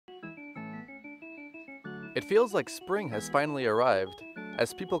It feels like spring has finally arrived,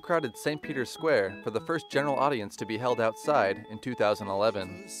 as people crowded St. Peter's Square for the first general audience to be held outside in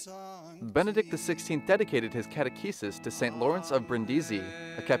 2011. Benedict XVI dedicated his catechesis to Saint Lawrence of Brindisi,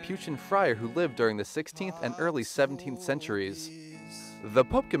 a Capuchin friar who lived during the 16th and early 17th centuries. The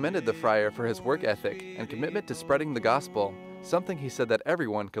Pope commended the friar for his work ethic and commitment to spreading the gospel, something he said that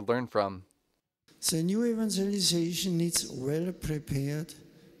everyone could learn from. The new evangelization needs well-prepared,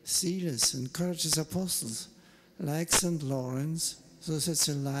 zealous and courageous apostles like Saint Lawrence, so that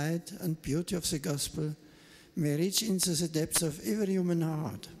the light and beauty of the gospel may reach into the depths of every human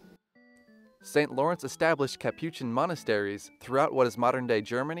heart. St. Lawrence established Capuchin monasteries throughout what is modern-day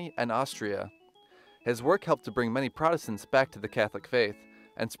Germany and Austria. His work helped to bring many Protestants back to the Catholic faith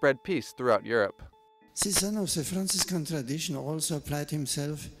and spread peace throughout Europe. The son of the Franciscan tradition also applied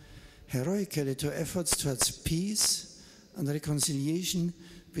himself heroically to efforts towards peace and reconciliation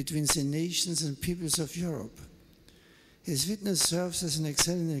between the nations and peoples of Europe. His witness serves as an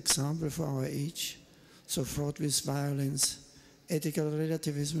excellent example for our age, so fraught with violence, ethical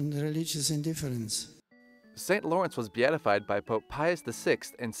relativism and religious indifference. St. Lawrence was beatified by Pope Pius VI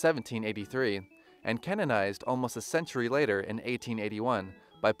in 1783 and canonized almost a century later in 1881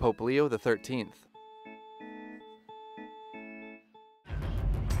 by Pope Leo XIII.